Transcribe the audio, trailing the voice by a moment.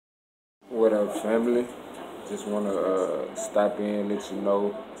What up, family? Just want to stop in, let you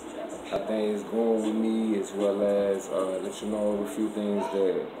know how things going with me, as well as let you know a few things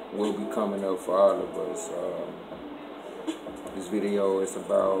that will be coming up for all of us. This video is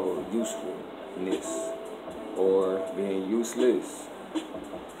about usefulness, or being useless,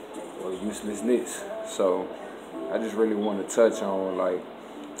 or uselessness. So I just really want to touch on, like,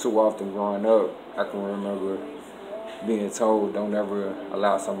 too often growing up, I can remember being told don't ever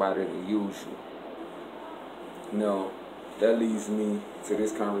allow somebody to use you. Now, that leads me to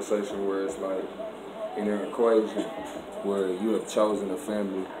this conversation where it's like, in an equation where you have chosen a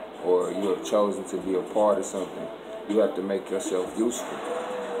family or you have chosen to be a part of something, you have to make yourself useful,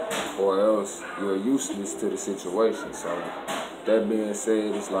 or else you're useless to the situation. So that being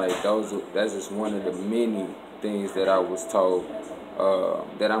said, it's like that's just one of the many things that I was told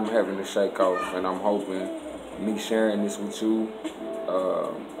that I'm having to shake off, and I'm hoping me sharing this with you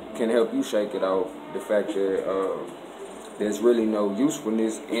can help you shake it off. The fact that there's really no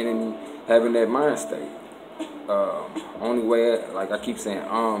usefulness in having that mind state. Only way, like I keep saying,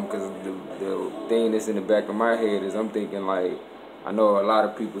 because the thing that's in the back of my head is I'm thinking, like, I know a lot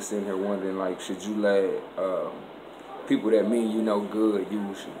of people sitting here wondering, like, should you let people that mean you no good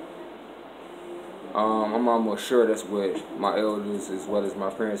use you? I'm almost sure that's what my elders as well as my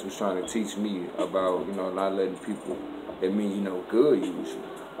parents was trying to teach me about, not letting people that mean you no good use you.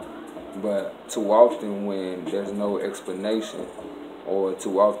 But too often when there's no explanation, or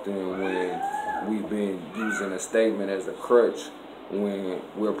too often when we've been using a statement as a crutch when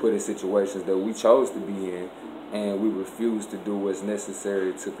we're put in situations that we chose to be in, and we refuse to do what's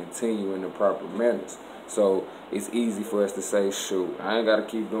necessary to continue in the proper manners. So it's easy for us to say, shoot, I ain't got to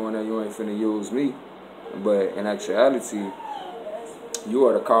keep doing that, you ain't finna use me. But in actuality, you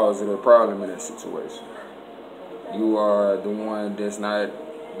are the cause of the problem in that situation. You are the one that's not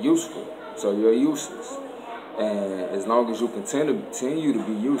useful, so you're useless. And as long as you continue to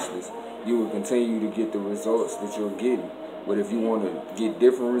be useless, you will continue to get the results that you're getting. But if you want to get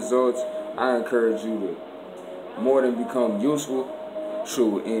different results, I encourage you to more than become useful,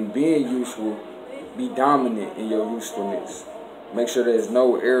 in being useful, be dominant in your usefulness. Make sure there's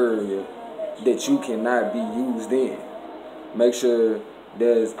no area that you cannot be used in. Make sure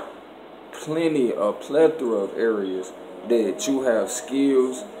there's a plethora of areas that you have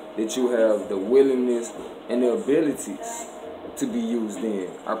skills, that you have the willingness and the abilities to be used in.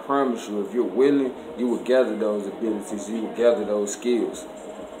 I promise you, if you're willing, you will gather those abilities, you will gather those skills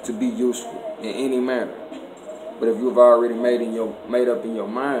to be useful in any manner. But if you've already made up in your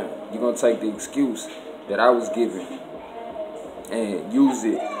mind, you're gonna take the excuse that I was given and use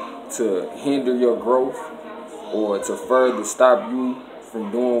it to hinder your growth, or to further stop you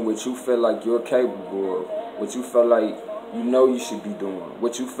from doing what you feel like you're capable of, what you feel like you should be doing,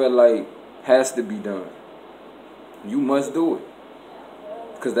 what you feel like has to be done. You must do it,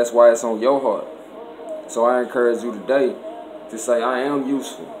 because that's why it's on your heart. So I encourage you today to say, I am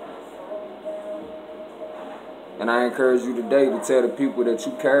useful. And I encourage you today to tell the people that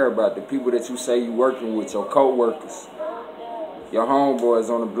you care about, the people that you say you're working with, your co-workers, your homeboys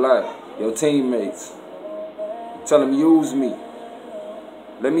on the block, your teammates. Tell them, use me.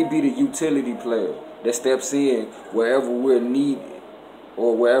 Let me be the utility player that steps in wherever we're needed,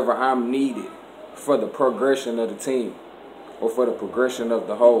 or wherever I'm needed for the progression of the team, or for the progression of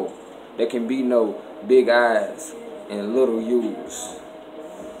the whole. There can be no big I's and little U's.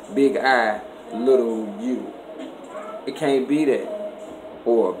 Big I, little you. It can't be that.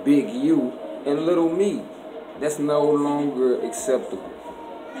 Or big you and little me. That's no longer acceptable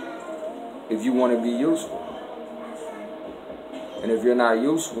if you want to be useful. And if you're not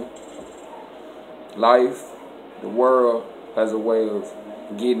useful, life, the world, has a way of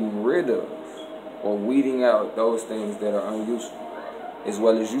getting rid of or weeding out those things that are unuseful, as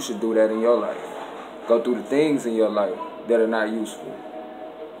well as you should do that in your life. Go through the things in your life that are not useful.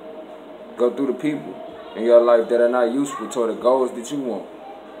 Go through the people in your life that are not useful toward the goals that you want.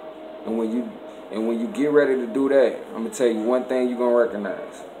 And when you get ready to do that, I'm going to tell you one thing you're going to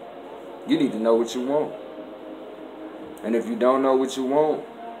recognize. You need to know what you want. And if you don't know what you want,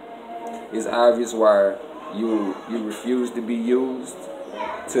 it's obvious why you refuse to be used,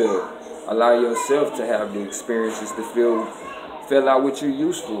 to allow yourself to have the experiences to fill out what you're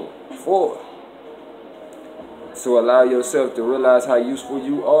useful for. So allow yourself to realize how useful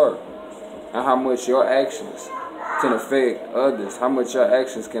you are, and how much your actions can affect others, how much your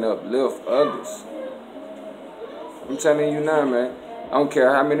actions can uplift others. I'm telling you now, man. I don't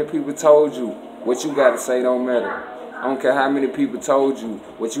care how many people told you what you got to say don't matter. I don't care how many people told you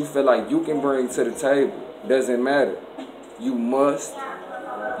what you feel like you can bring to the table. Doesn't matter. You must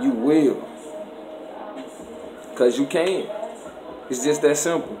you will. Because you can. It's just that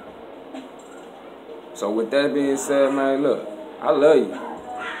simple. So with that being said, man, look, I love you.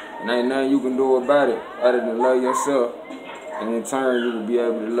 And ain't nothing you can do about it other than love yourself. And in turn, you will be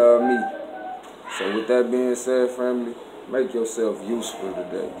able to love me. So with that being said, family, make yourself useful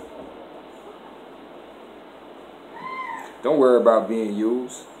today. Don't worry about being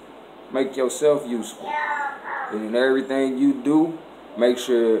used. Make yourself useful. And in everything you do, make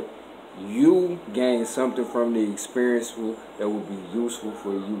sure you gain something from the experience that will be useful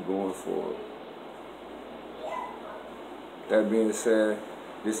for you going forward. That being said,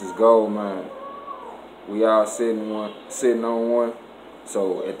 this is Goldmind. We all sitting on one.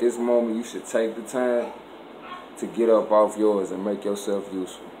 So at this moment, you should take the time to get up off yours and make yourself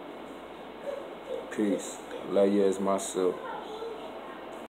useful. Peace. I love you as myself.